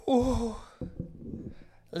Uh,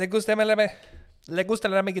 le gusta la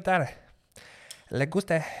mi guitarra. Le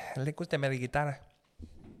gusta mi guitarra.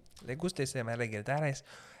 Le gusta mi guitarra.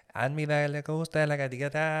 Admira le gusta la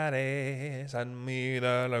guitarra.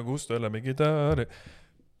 Admira le gusta la mi guitarra.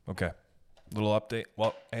 Okay. Little update.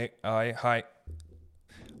 Well, hey, hi.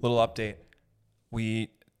 Little update.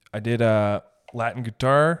 I did a Latin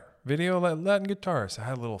guitar video, Latin guitars. I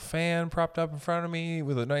had a little fan propped up in front of me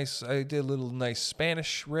with I did a little nice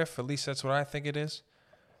Spanish riff. At least that's what I think it is.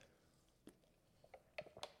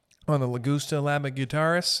 On the La Gusta La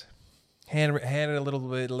Guitares. Handed a little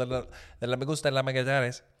bit, La Gusta La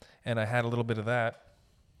Guitares. And I had a little bit of that.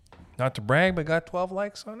 Not to brag, but got 12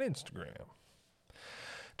 likes on Instagram.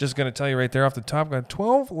 Just going to tell you right there off the top, got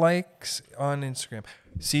 12 likes on Instagram.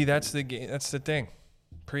 See, that's the thing.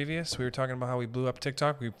 Previous, we were talking about how we blew up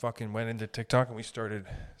TikTok. We fucking went into TikTok and we started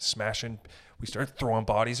smashing. We started throwing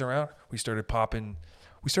bodies around. We started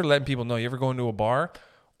letting people know. You ever go into a bar,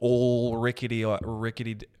 old rickety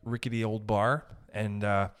old bar, and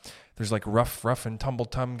there's like rough and tumble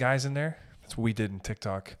guys in there. That's what we did in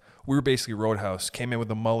TikTok. We were basically Roadhouse. Came in with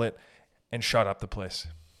a mullet and shut up the place.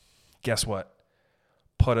 Guess what?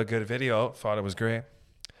 Put a good video out. Thought it was great.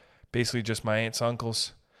 Basically just my aunts,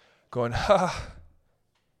 uncles going, ha.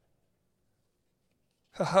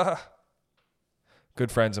 Ha.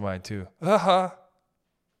 Good friends of mine too. Ha.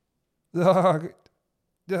 You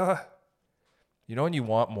know when you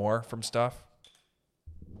want more from stuff?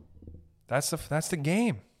 That's the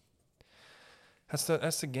game. That's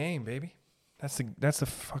the game, baby. That's the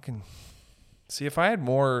fucking. See, if I had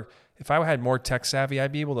more tech savvy,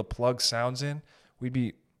 I'd be able to plug sounds in. I'd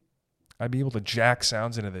be able to jack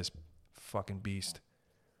sounds into this fucking beast.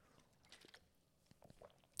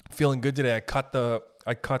 Feeling good today. I cut the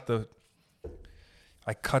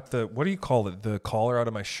what do you call it? The collar out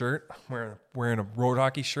of my shirt. I'm wearing a road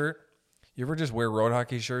hockey shirt. You ever just wear road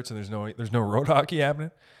hockey shirts and there's no road hockey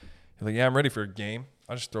happening? You're like, yeah, I'm ready for a game.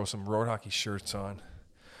 I'll just throw some road hockey shirts on.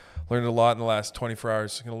 Learned a lot in the last 24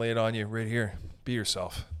 hours. I'm gonna lay it on you right here. Be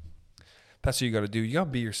yourself. That's what you got to do. You got to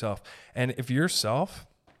be yourself. And if yourself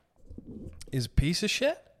is a piece of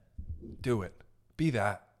shit, do it. Be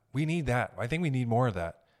that. We need that. I think we need more of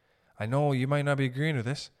that. I know you might not be agreeing with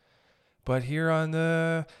this, but here on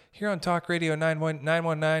Talk Radio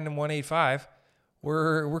 919 and 185,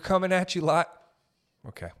 we're coming at you live.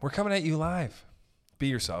 Okay, we're coming at you live. Be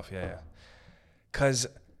yourself, yeah. Because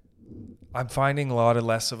I'm finding a lot of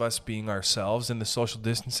less of us being ourselves in the social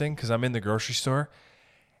distancing. Because I'm in the grocery store,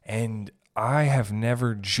 and I have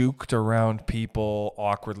never juked around people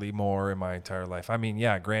awkwardly more in my entire life. I mean,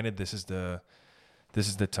 yeah, granted, this is the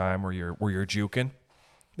time where you're juking.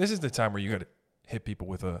 This is the time where you got to hit people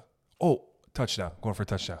with touchdown, going for a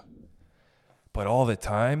touchdown. But all the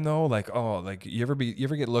time though, you ever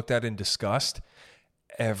get looked at in disgust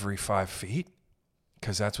every 5 feet?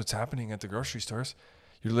 Because that's what's happening at the grocery stores.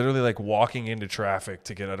 You're literally like walking into traffic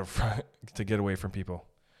to get away from people.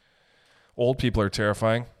 Old people are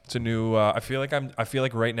terrifying. It's a new. I feel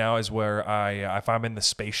like right now is where if I'm in the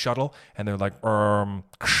space shuttle and they're like, are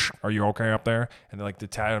you okay up there? And they're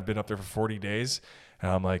like, I've been up there for 40 days, and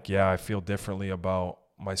I'm like, yeah, I feel differently about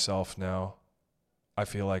myself now. I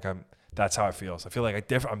feel like that's how it feels. I feel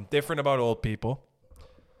like I'm different about old people.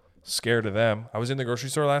 Scared of them. I was in the grocery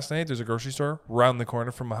store last night. There's a grocery store around the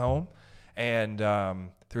corner from my home, and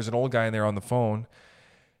there's an old guy in there on the phone.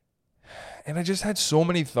 And I just had so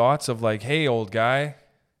many thoughts of like, hey, old guy,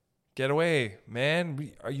 get away,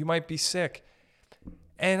 man. You might be sick.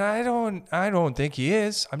 And I don't think he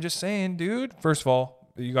is. I'm just saying, dude, first of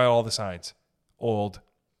all, you got all the signs. Old.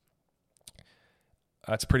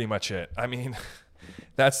 That's pretty much it. I mean,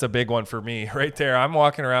 that's the big one for me right there. I'm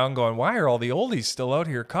walking around going, why are all the oldies still out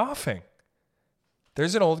here coughing?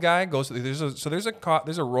 There's an old guy there's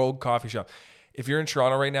a rogue coffee shop. If you're in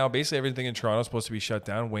Toronto right now, basically everything in Toronto is supposed to be shut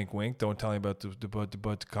down. Wink, wink. Don't tell me about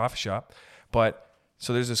the coffee shop. But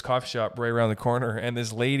so there's this coffee shop right around the corner, and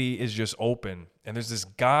this lady is just open. And there's this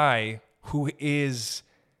guy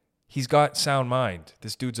he's got sound mind.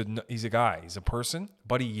 This he's a guy. He's a person,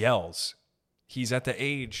 but he yells. He's at the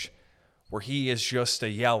age where he is just a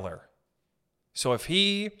yeller. So if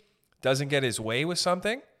he doesn't get his way with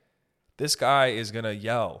something, this guy is going to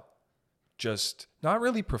yell. Just not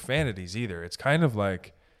really profanities either. It's kind of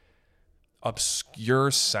like obscure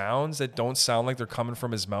sounds that don't sound like they're coming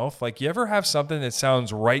from his mouth. Like, you ever have something that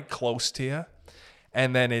sounds right close to you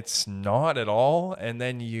and then it's not at all, and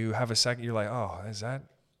then you have a second, you're like, oh, is that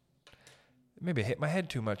maybe I hit my head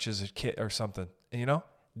too much as a kid or something? And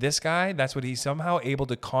this guy, that's what he's somehow able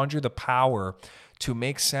to conjure the power to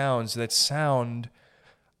make sounds that sound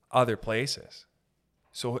other places.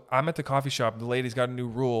 So I'm at the coffee shop. The lady's got a new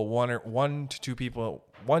rule: one to two people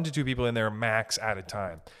in there max at a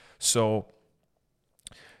time. So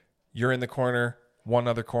you're in the corner, one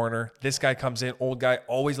other corner. This guy comes in, old guy,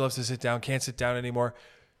 always loves to sit down, can't sit down anymore.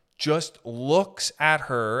 Just looks at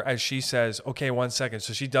her as she says, okay, 1 second.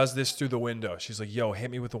 So she does this through the window. She's like, yo,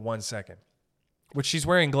 hit me with the 1 second. Which she's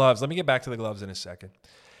wearing gloves. Let me get back to the gloves in a second.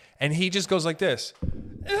 And he just goes like this.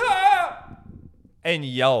 Ah! And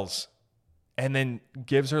yells. And then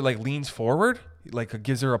gives her, like, leans forward. Like,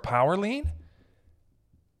 gives her a power lean.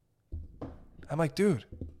 I'm like, dude,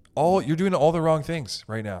 you're doing all the wrong things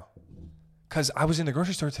right now. Because I was in the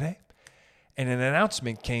grocery store today. And an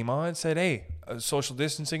announcement came on and said, hey, social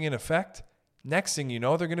distancing in effect. Next thing you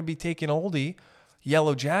know, they're going to be taking oldie,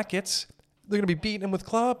 yellow jackets. They're going to be beating them with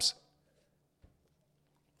clubs.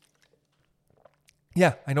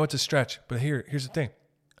 Yeah, I know it's a stretch, but here's the thing.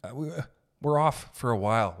 We're off for a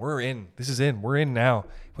while. We're in. We're in now.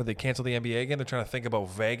 When they cancel the NBA again, they're trying to think about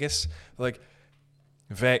Vegas. They're like,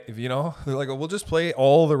 we'll just play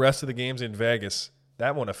all the rest of the games in Vegas.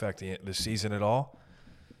 That won't affect the season at all.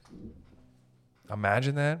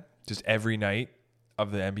 Imagine that. Just every night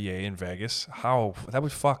of the NBA in Vegas. How that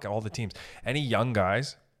would fuck all the teams. Any young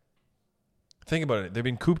guys, think about it. They've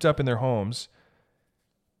been cooped up in their homes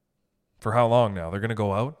for how long now? They're going to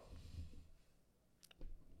go out?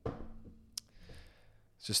 It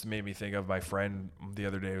just made me think of my friend the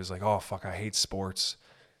other day. It was like, oh, fuck, I hate sports.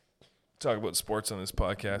 Talk about sports on this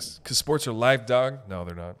podcast. Because sports are life, dog. No,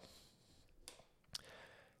 they're not.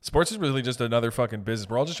 Sports is really just another fucking business.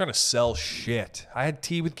 We're all just trying to sell shit. I had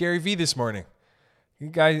tea with Gary Vee this morning.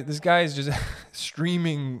 This guy is just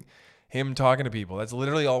streaming him talking to people. That's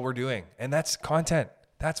literally all we're doing. And that's content.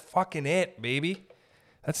 That's fucking it, baby.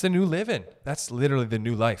 That's the new living. That's literally the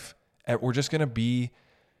new life. We're just going to be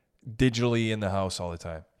digitally in the house all the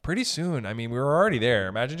time. Pretty soon. I mean, we were already there.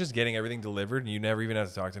 Imagine just getting everything delivered and you never even have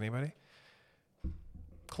to talk to anybody.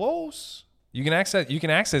 Close. You can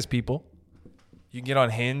access people. You can get on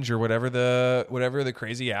Hinge or whatever the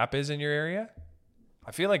crazy app is in your area.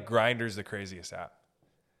 I feel like Grindr's the craziest app.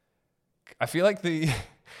 I feel like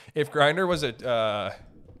if Grindr was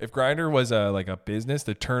like a business,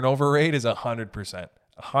 the turnover rate is 100%.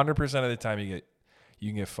 100% of the time you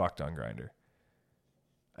can get fucked on Grindr.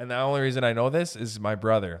 And the only reason I know this is my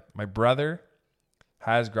brother. My brother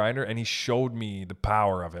has Grindr and he showed me the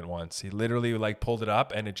power of it once. He literally like pulled it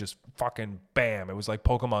up and it just fucking bam. It was like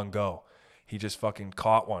Pokemon Go. He just fucking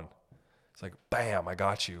caught one. It's like, bam, I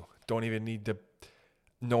got you. Don't even need to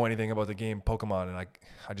know anything about the game Pokemon. And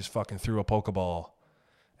I just fucking threw a Pokeball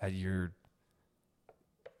at you,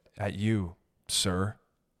 sir.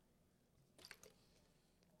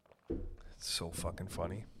 It's so fucking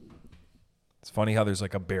funny. It's funny how there's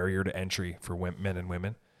like a barrier to entry for men and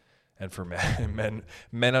women. And for men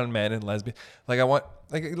on men and lesbian.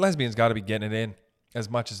 Lesbians got to be getting it in as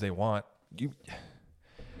much as they want.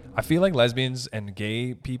 I feel like lesbians and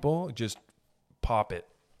gay people just pop it.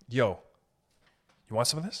 Yo, you want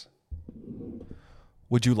some of this?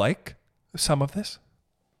 Would you like some of this?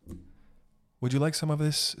 Would you like some of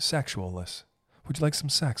this sexualness? Would you like some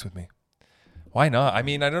sex with me? Why not? I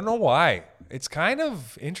mean, I don't know why. It's kind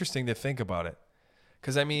of interesting to think about it.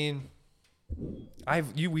 Because, I mean,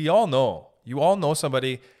 we all know. You all know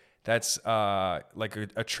somebody that's like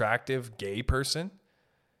an attractive gay person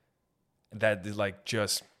that is like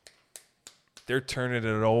just... They're turning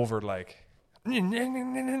it over like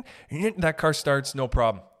that car starts, no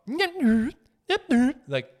problem.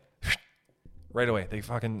 Like right away. They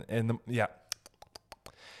fucking yeah.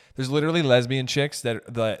 There's literally lesbian chicks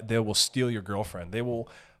that they will steal your girlfriend. They will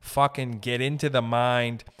fucking get into the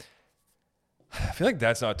mind. I feel like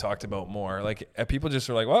that's not talked about more. Like people just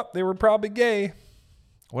are like, well, they were probably gay.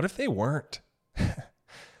 What if they weren't?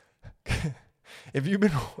 If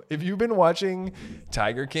you've been watching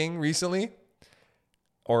Tiger King recently,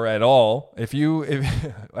 or at all, if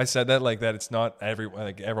I said that like that, it's not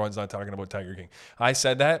everyone's not talking about Tiger King. I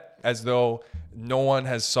said that as though no one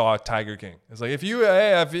has saw Tiger King. It's like if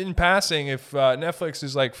in passing, if Netflix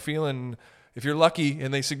is like feeling, if you're lucky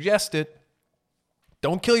and they suggest it,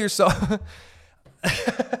 don't kill yourself.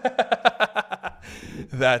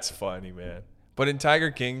 That's funny, man. But in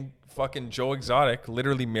Tiger King, fucking Joe Exotic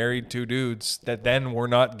literally married two dudes that then were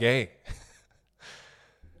not gay.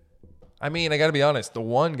 I mean, I got to be honest. The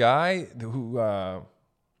one guy who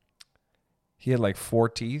he had like 4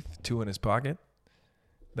 teeth, 2 in his pocket.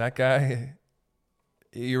 That guy,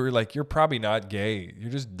 you were like, you're probably not gay.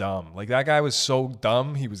 You're just dumb. Like that guy was so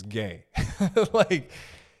dumb, he was gay. Like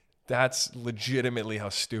that's legitimately how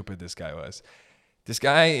stupid this guy was. This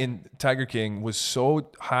guy in Tiger King was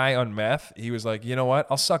so high on meth, he was like, you know what?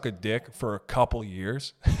 I'll suck a dick for a couple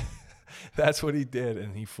years. That's what he did,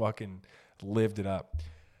 and he fucking lived it up.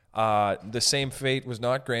 The same fate was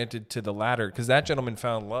not granted to the latter, because that gentleman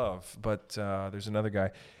found love, but there's another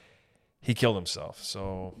guy. He killed himself,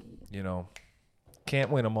 so,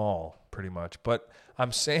 can't win them all, pretty much. But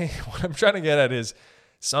I'm saying, what I'm trying to get at is,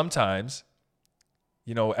 sometimes,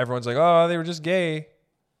 everyone's like, oh, they were just gay.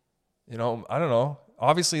 I don't know.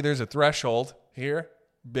 Obviously, there's a threshold here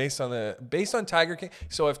based on Tiger King.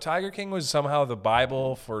 So if Tiger King was somehow the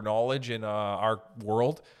Bible for knowledge in our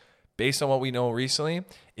world, based on what we know recently,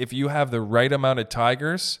 if you have the right amount of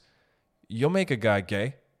tigers, you'll make a guy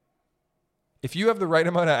gay. If you have the right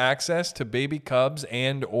amount of access to baby cubs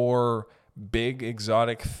and or big,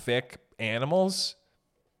 exotic, thick animals,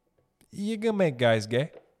 you can make guys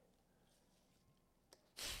gay.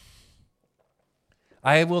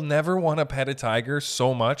 I will never want to pet a tiger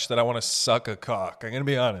so much that I want to suck a cock. I'm going to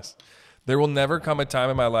be honest. There will never come a time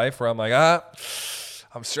in my life where I'm like,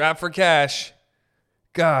 I'm strapped for cash.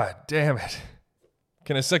 God damn it.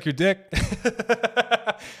 Can I suck your dick?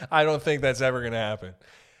 I don't think that's ever going to happen.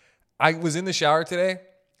 I was in the shower today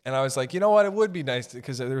and I was like, you know what? It would be nice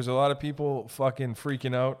because there was a lot of people fucking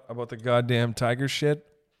freaking out about the goddamn tiger shit.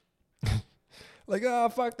 Like,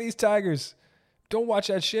 fuck these tigers. Don't watch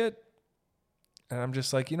that shit. And I'm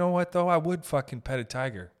just like, you know what, though? I would fucking pet a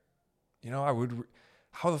tiger. I would.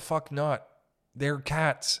 How the fuck not? They're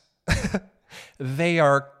cats. They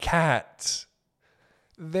are cats.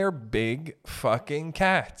 They're big fucking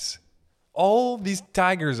cats. All these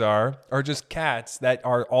tigers are just cats that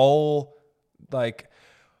are all, like,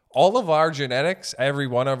 all of our genetics, every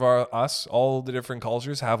one of us, all the different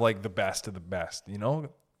cultures have, like, the best of the best,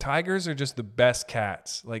 Tigers are just the best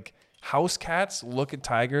cats. Like, house cats look at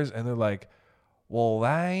tigers and they're like, well,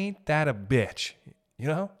 ain't that a bitch?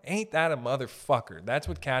 Ain't that a motherfucker? That's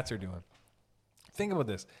what cats are doing. Think about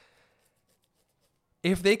this.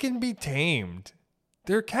 If they can be tamed,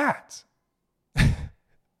 they're cats.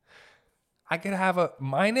 I could have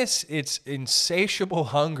minus its insatiable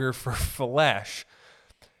hunger for flesh.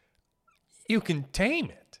 You can tame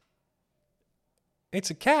it. It's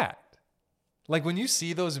a cat. Like when you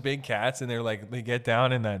see those big cats and they're like, they get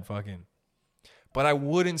down in that fucking. But I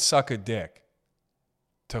wouldn't suck a dick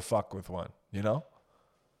to fuck with one, And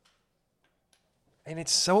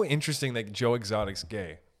it's so interesting that Joe Exotic's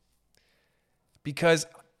gay. Because,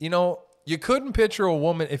 you couldn't picture a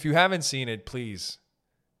woman, if you haven't seen it, please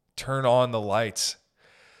turn on the lights.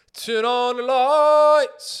 Turn on the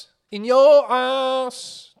lights in your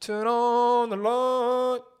eyes. Turn on the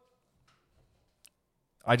light.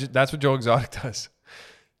 That's what Joe Exotic does.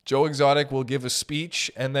 Joe Exotic will give a speech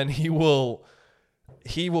and then he will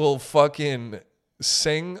fucking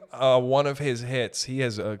sing one of his hits. He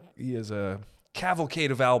has a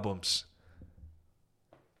cavalcade of albums.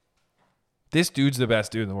 This dude's the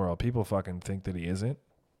best dude in the world. People fucking think that he isn't.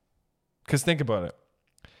 Because think about it.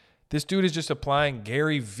 This dude is just applying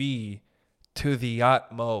Gary V to the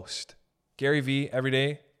utmost. Gary V every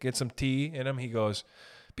day, get some tea in him. He goes,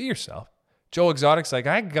 be yourself. Joe Exotic's like,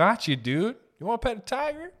 I got you, dude. You want to pet a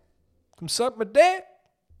tiger? Come suck my dick.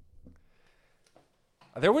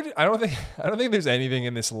 I don't think there's anything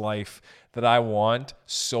in this life that I want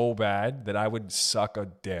so bad that I would suck a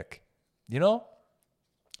dick. And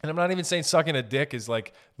I'm not even saying sucking a dick is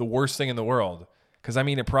like the worst thing in the world. Because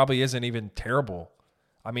it probably isn't even terrible.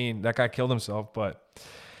 That guy killed himself, but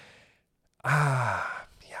yeah.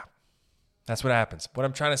 That's what happens. What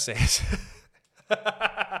I'm trying to say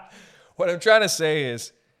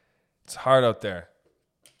is it's hard out there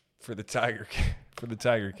for the Tiger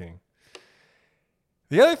King.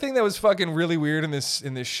 The other thing that was fucking really weird in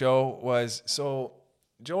this show was, so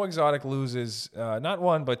Joe Exotic loses not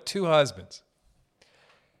one but two husbands.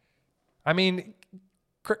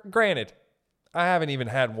 Granted, I haven't even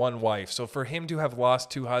had one wife, so for him to have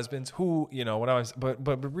lost two husbands,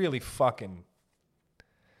 but really fucking,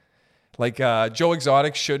 like Joe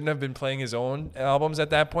Exotic shouldn't have been playing his own albums at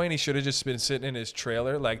that point. He should have just been sitting in his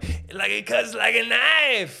trailer, like it cuts like a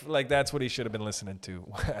knife. Like that's what he should have been listening to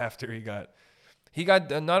after he got.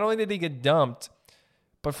 Not only did he get dumped,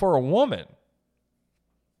 but for a woman.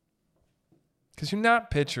 Because you're not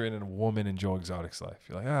picturing a woman in Joe Exotic's life.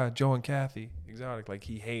 You're like, Joe and Kathy Exotic. Like,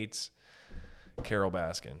 he hates Carol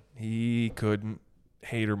Baskin. He couldn't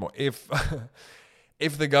hate her more. If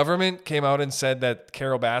the government came out and said that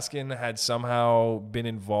Carol Baskin had somehow been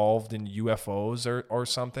involved in UFOs or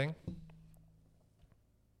something,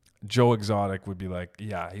 Joe Exotic would be like,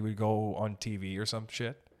 yeah, he would go on TV or some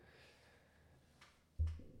shit.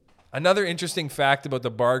 Another interesting fact about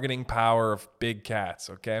the bargaining power of big cats,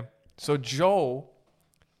 okay? So Joe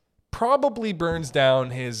probably burns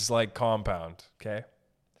down his like compound, okay?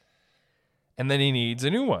 And then he needs a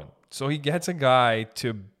new one. So he gets a guy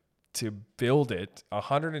to build it.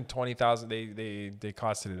 120,000. They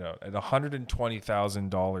costed it out at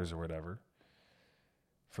 $120,000 or whatever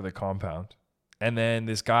for the compound. And then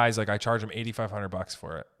this guy's like, I charge him $8,500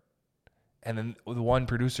 for it. And then the one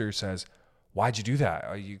producer says, "Why'd you do that?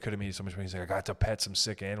 Oh, you could have made so much money." He's like, "I got to pet some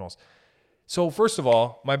sick animals." So first of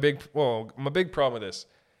all, my big problem with this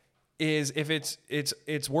is if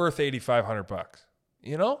it's worth $8,500,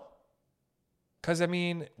 you know? Because I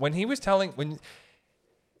mean, when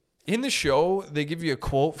in the show they give you a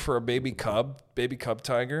quote for a baby cub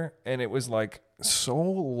tiger, and it was like so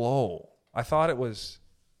low. I thought it was.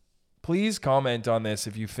 Please comment on this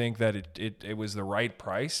if you think that it was the right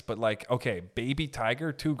price. But like, okay, baby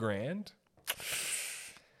tiger, $2,000.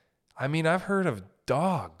 I mean, I've heard of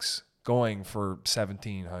dogs going for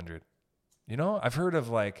 $1,700. You know, I've heard of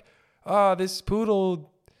like, this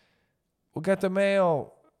poodle will get the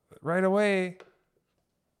mail right away.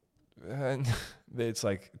 And it's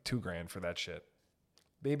like $2,000 for that shit.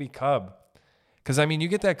 Baby cub. Because I mean, you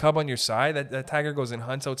get that cub on your side, that tiger goes and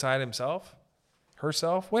hunts outside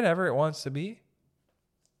herself, whatever it wants to be.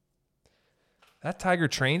 That tiger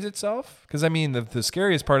trains itself. Because I mean, the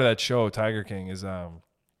scariest part of that show, Tiger King, is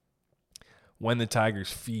when the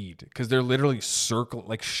tigers feed. Because they're literally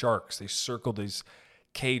like sharks. They circle these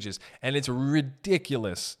cages. And it's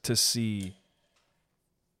ridiculous to see.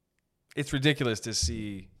 It's ridiculous to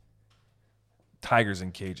see tigers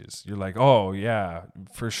in cages. You're like, oh yeah,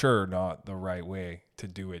 for sure not the right way to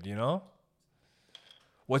do it, you know?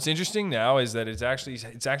 What's interesting now is that it's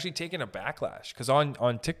actually taken a backlash because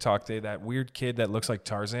on TikTok that weird kid that looks like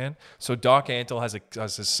Tarzan. So Doc Antle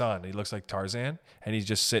has his son. He looks like Tarzan, and he's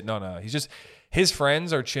just sitting on his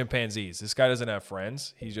friends are chimpanzees. This guy doesn't have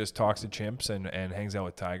friends. He just talks to chimps and hangs out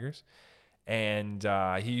with tigers. And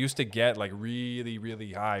he used to get like really,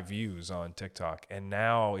 really high views on TikTok, and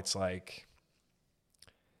now it's like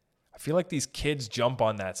I feel like these kids jump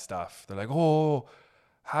on that stuff. They're like, oh,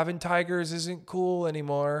 having tigers isn't cool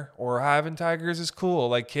anymore, or having tigers is cool.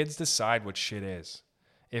 Like, kids decide what shit is.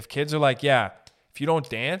 If kids are like, yeah, if you don't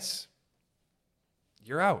dance,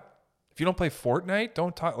 you're out. If you don't play Fortnite,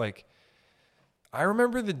 don't talk. Like, I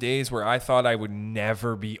remember the days where I thought I would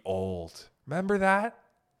never be old. Remember that?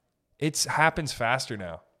 It happens faster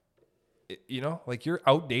now. You know, like you're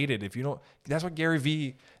outdated if you don't. That's why Gary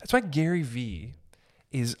V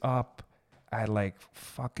is up at like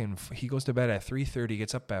fucking, he goes to bed at 3:30,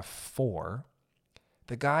 gets up at 4.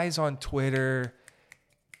 The guy's on Twitter,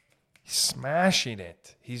 he's smashing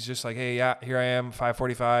it. He's just like, hey, yeah, here I am,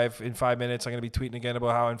 5:45. In 5 minutes, I'm going to be tweeting again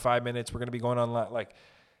about how in 5 minutes we're going to be going on. Like,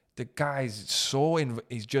 the guy's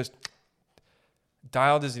he's just,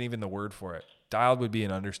 dialed isn't even the word for it. Dialed would be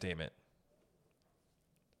an understatement.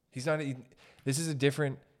 This is a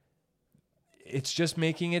different, it's just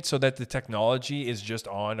making it so that the technology is just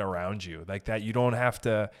on around you like that. You don't have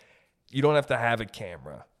to have a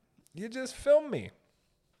camera. You just film me.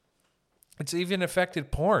 It's even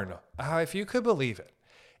affected porn. If you could believe it.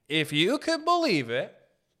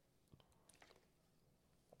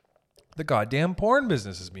 The goddamn porn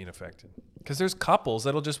business is being affected. Because there's couples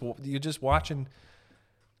that'll you're just watching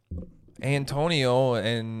Antonio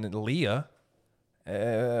and Leah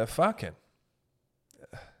fucking.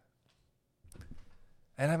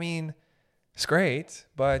 And I mean, it's great,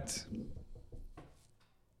 but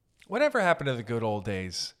whatever happened to the good old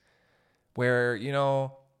days where, you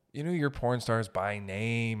knew your porn stars by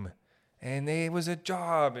name and it was a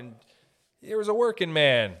job and there was a working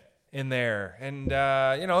man in there and,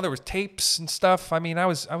 there was tapes and stuff. I mean, I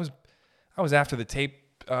was after the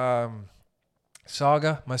tape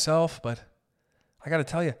saga myself, but I got to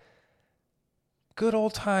tell you, good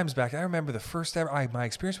old times back. I remember my first ever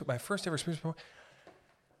experience.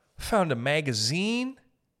 Found a magazine.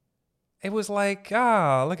 It was like,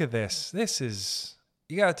 look at this.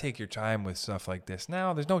 You got to take your time with stuff like this.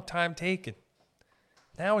 Now there's no time taken.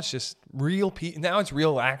 Now it's just now it's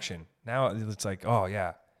real action. Now it's like, oh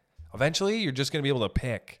yeah. Eventually you're just going to be able to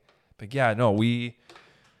pick. But yeah, no,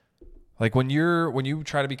 like when you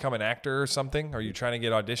try to become an actor or something, or you're trying to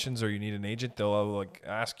get auditions or you need an agent, they'll like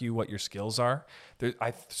ask you what your skills are.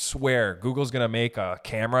 I swear Google's going to make a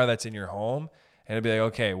camera that's in your home. And it'd be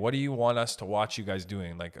like, okay, what do you want us to watch you guys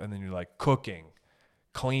doing? Like, and then you're like cooking,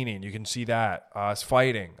 cleaning. You can see that. Us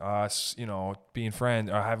fighting. Us, being friends.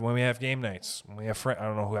 Or when we have game nights. When we have I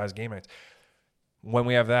don't know who has game nights. When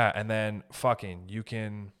we have that, and then fucking, you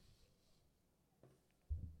can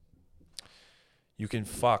You can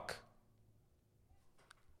fuck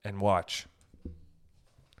and watch. I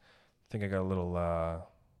think I got a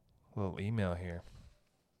little email here.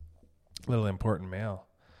 A little important mail.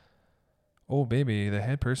 Oh, baby, the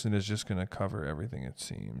head person is just going to cover everything, it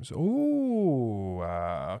seems. Oh,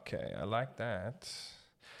 okay. I like that.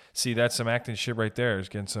 See, that's some acting shit right there. Is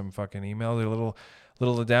getting some fucking email. They're a little the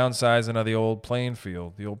downsizing of the old playing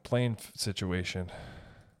field, the old playing situation.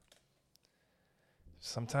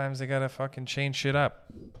 Sometimes they got to fucking change shit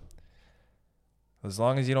up. As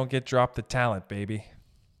long as you don't get dropped the talent, baby.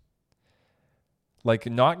 Like,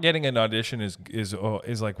 not getting an audition is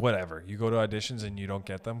like whatever. You go to auditions and you don't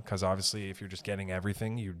get them because obviously if you're just getting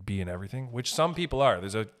everything, you'd be in everything, which some people are.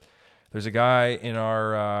 There's a guy in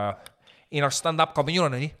our stand-up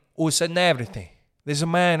community who's in everything. There's a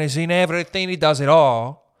man who's in everything. He does it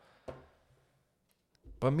all.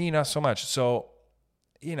 But me, not so much. So,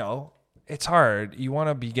 you know, it's hard. You want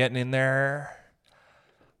to be getting in there,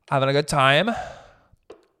 having a good time.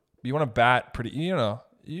 You want to bat pretty, you know.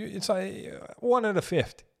 It's like 1 out of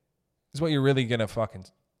 50 is what you're really going to fucking...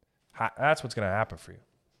 That's what's going to happen for you.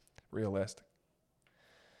 Realistic.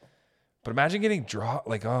 But imagine getting dropped.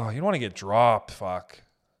 Like, oh, you don't want to get dropped. Fuck.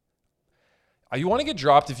 You want to get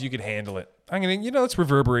dropped if you can handle it. Let's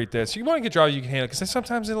reverberate this. You want to get dropped if you can handle it. Because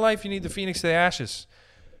sometimes in life you need the phoenix to the ashes.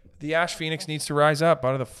 The ash phoenix needs to rise up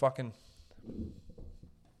out of the fucking...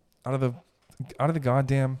 Out of the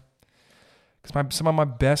goddamn... Because some of my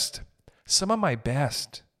best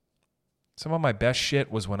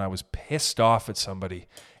shit was when I was pissed off at somebody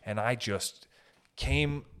and I just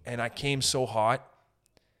came so hot.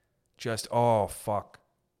 Just, oh, fuck.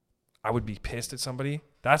 I would be pissed at somebody.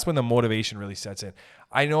 That's when the motivation really sets in.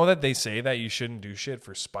 I know that they say that you shouldn't do shit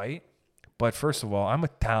for spite, but first of all, I'm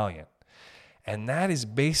Italian. And that is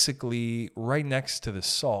basically right next to the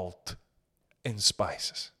salt and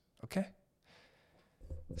spices. Okay?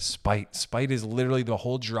 Spite is literally the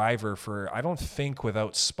whole driver for, I don't think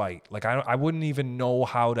without spite. Like, I wouldn't even know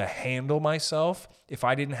how to handle myself if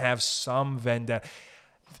I didn't have some vendetta.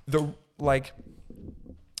 The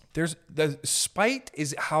spite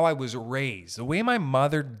is how I was raised. The way my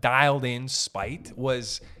mother dialed in spite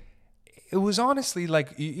was honestly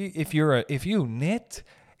like, if you knit,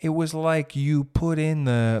 it was like you put in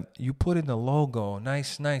the logo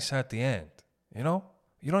nice at the end. You know?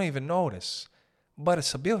 You don't even notice. But it's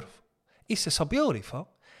so beautiful. It's so beautiful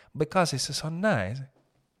because it's so nice.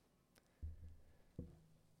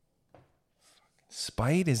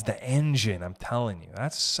 Spite is the engine, I'm telling you.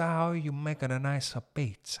 That's how you make a nice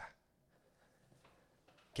pizza.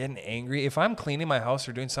 Getting angry. If I'm cleaning my house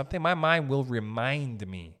or doing something, my mind will remind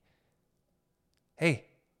me, hey,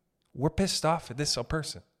 we're pissed off at this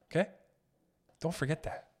person, okay? Don't forget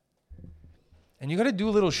that. And you got to do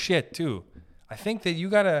little shit, too. I think that you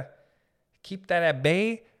got to keep that at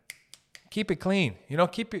bay. Keep it clean. You know,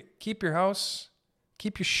 keep your house,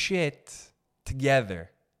 keep your shit together.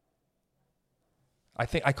 I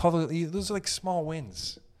think I call those are like small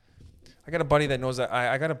wins. I got a buddy that knows that.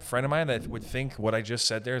 I got a friend of mine that would think what I just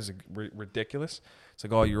said there is ridiculous. It's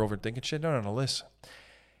like, oh, you're overthinking shit. No, listen.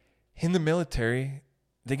 In the military,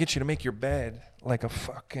 they get you to make your bed like a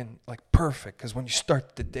fucking, like perfect. Because when you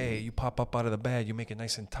start the day, you pop up out of the bed, you make it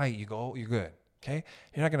nice and tight. You go, oh, you're good. Okay?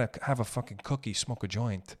 You're not going to have a fucking cookie, smoke a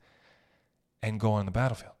joint, and go on the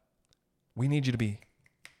battlefield. We need you to be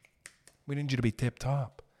tip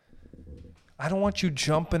top. I don't want you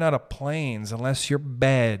jumping out of planes unless your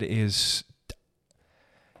bed's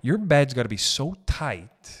got to be so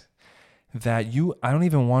tight that I don't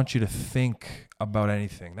even want you to think about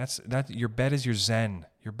anything. Your bed is your zen.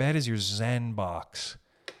 Your bed is your zen box.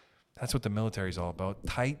 That's what the military is all about.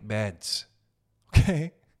 Tight beds.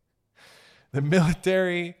 Okay? The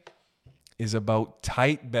military is about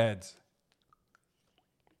tight beds.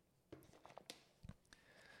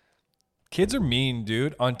 Kids are mean,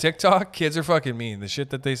 dude. On TikTok, kids are fucking mean. The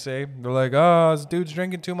shit that they say, they're like, oh, this dude's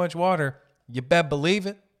drinking too much water. You better believe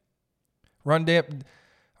it. I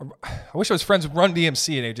wish I was friends with Run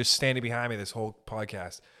DMC and they're just standing behind me this whole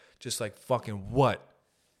podcast. Just like, fucking what?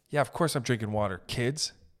 Yeah, of course I'm drinking water,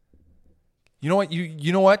 kids. You know what?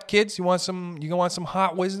 You know what, kids? You want some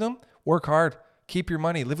hot wisdom? Work hard. Keep your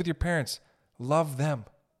money. Live with your parents. Love them.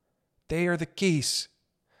 They are the keys.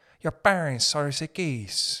 Your parents are the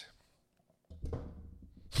keys.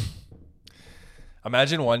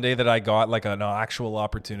 Imagine one day that I got like an actual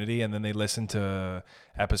opportunity and then they listened to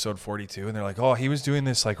episode 42 and they're like, oh, he was doing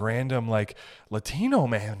this like random like Latino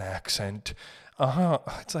man accent.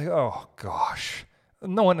 It's like, oh gosh.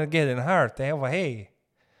 No one to get in hurt. Hey,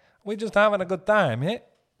 we just having a good time, eh?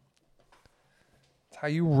 That's how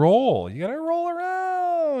you roll. You gotta roll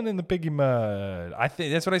around. going in the piggy mud. I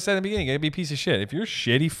think that's what I said in the beginning. You gotta be a piece of shit. If you're a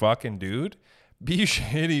shitty fucking dude, be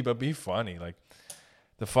shitty, but be funny. Like,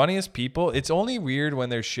 the funniest people, it's only weird when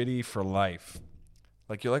they're shitty for life.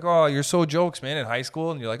 Like, you're like, oh, you're so jokes, man, in high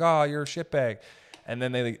school. And you're like, oh, you're a shitbag. And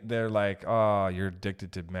then they're like, oh, you're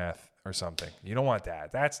addicted to meth or something. You don't want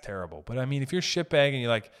that. That's terrible. But I mean, if you're a shitbag and you're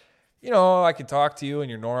like, you know, I can talk to you and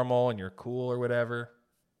you're normal and you're cool or whatever,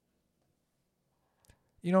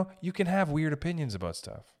 you know, you can have weird opinions about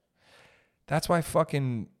stuff. That's why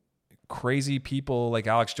fucking crazy people like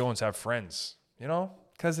Alex Jones have friends, you know?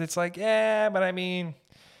 Because it's like, yeah, but I mean,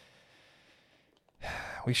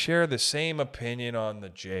 we share the same opinion on the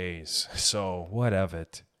Jays. So what of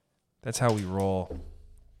it? That's how we roll.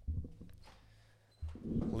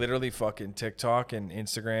 Literally fucking TikTok and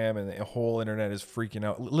Instagram and the whole internet is freaking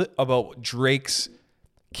out about Drake's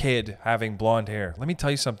kid having blonde hair. Let me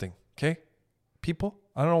tell you something, okay? People,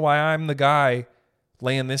 I don't know why I'm the guy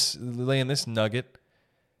laying this nugget.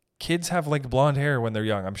 Kids have like blonde hair when they're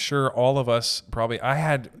young. I'm sure all of us probably. I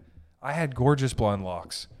had gorgeous blonde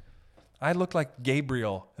locks. I looked like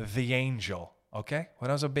Gabriel the angel, okay? When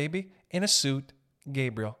I was a baby, in a suit,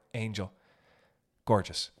 Gabriel, angel.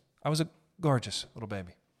 Gorgeous. I was a gorgeous little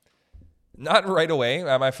baby. Not right away.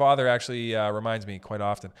 My father actually reminds me quite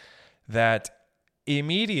often that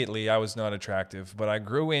immediately I was not attractive, but I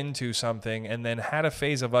grew into something and then had a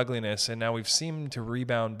phase of ugliness, and now we've seemed to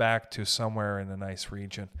rebound back to somewhere in a nice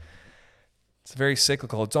region. It's very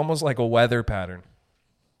cyclical. It's almost like a weather pattern.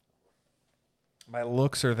 My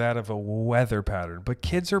looks are that of a weather pattern, but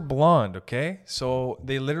kids are blonde, okay? So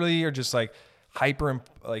they literally are just like hyper,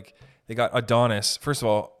 like they got Adonis. First of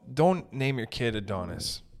all, don't name your kid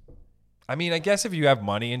Adonis. I mean, I guess if you have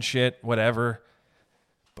money and shit, whatever.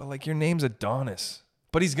 But like your name's Adonis.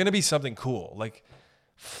 But he's going to be something cool. Like,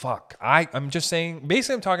 fuck. I'm just saying,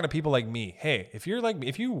 basically I'm talking to people like me. Hey, if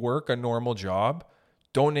you work a normal job,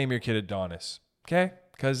 don't name your kid Adonis. Okay?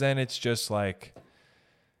 Because then it's just like,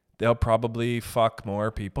 they'll probably fuck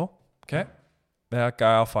more people. Okay? That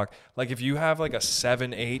guy I'll fuck. Like if you have like a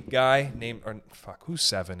 7'8" guy named, or fuck, who's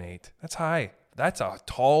 7'8"? That's high. That's a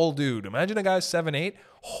tall dude. Imagine a guy 7'8".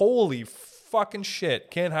 Holy fucking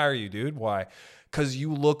shit. Can't hire you, dude. Why? Because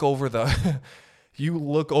you look over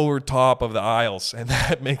top of the aisles, and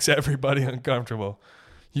that makes everybody uncomfortable.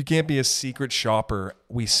 You can't be a secret shopper.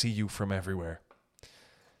 We see you from everywhere.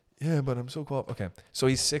 Yeah, but I'm so cool. Okay, so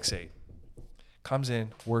he's 6'8". Comes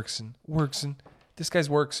in, works in. This guy's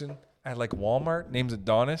works in at like Walmart. Name's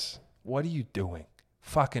Adonis. What are you doing?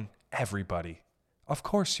 Fucking everybody. Of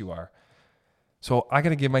course you are. So I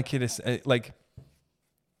gotta give my kid like.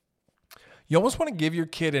 You almost want to give your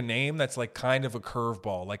kid a name that's like kind of a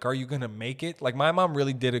curveball. Like, are you going to make it? Like my mom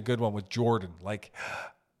really did a good one with Jordan. Like,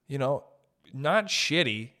 you know, not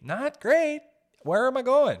shitty, not great. Where am I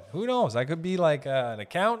going? Who knows? I could be like an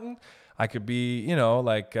accountant. I could be, you know,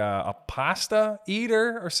 like a pasta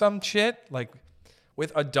eater or some shit. Like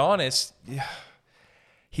with Adonis,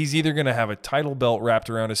 he's either going to have a title belt wrapped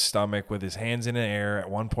around his stomach with his hands in the air at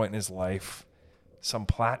one point in his life, some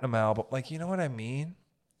platinum album. Like, you know what I mean?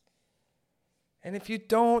 And if you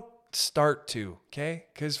don't, start to, okay?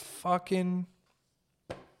 Because fucking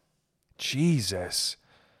Jesus.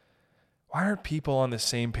 Why aren't people on the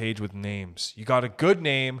same page with names? You got a good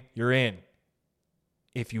name, you're in.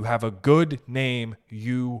 If you have a good name,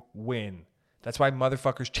 you win. That's why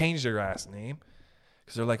motherfuckers change their ass name.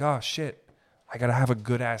 Because they're like, oh shit, I got to have a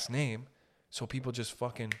good ass name. So people just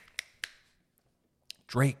fucking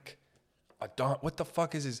Drake. What the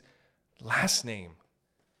fuck is his last name?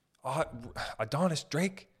 Adonis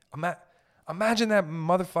Drake. Imagine that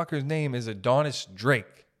motherfucker's name is Adonis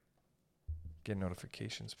Drake. Get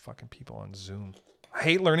notifications. Fucking people on Zoom. I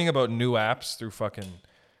hate learning about new apps through fucking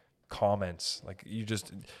comments. Like you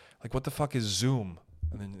just like, what the fuck is Zoom?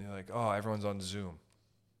 And then you're like, oh, everyone's on Zoom.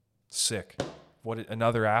 Sick. What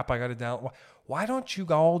another app I got to download? Why don't you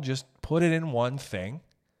all just put it in one thing?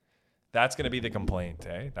 That's gonna be the complaint,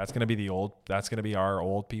 eh? That's gonna be our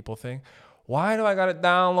old people thing. Why do I got to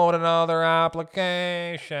download another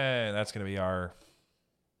application? That's going to be I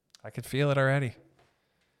could feel it already.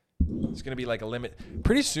 It's going to be like a limit.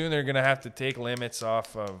 Pretty soon they're going to have to take limits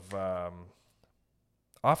off of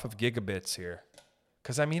gigabits here.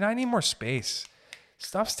 Because, I mean, I need more space.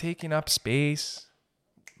 Stuff's taking up space.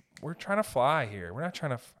 We're trying to fly here. We're not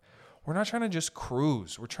trying to just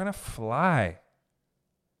cruise. We're trying to fly.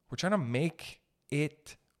 We're trying to make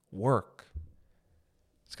it work.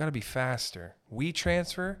 It's got to be faster. We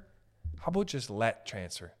transfer. How about just let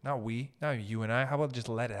transfer? Not you and I. How about just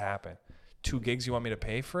let it happen? 2 gigs, you want me to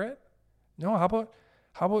pay for it? No, how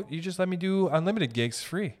about you just let me do unlimited gigs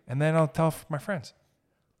free? And then I'll tell my friends.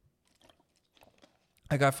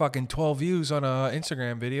 I got fucking 12 views on a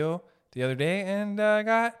Instagram video the other day, and I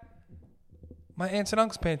got my aunts and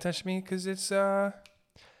uncles paying attention to me because it's a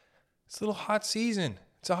little hot season.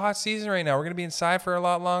 It's a hot season right now. We're going to be inside for a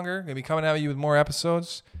lot longer. Going to be coming at you with more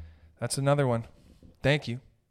episodes. That's another one. Thank you.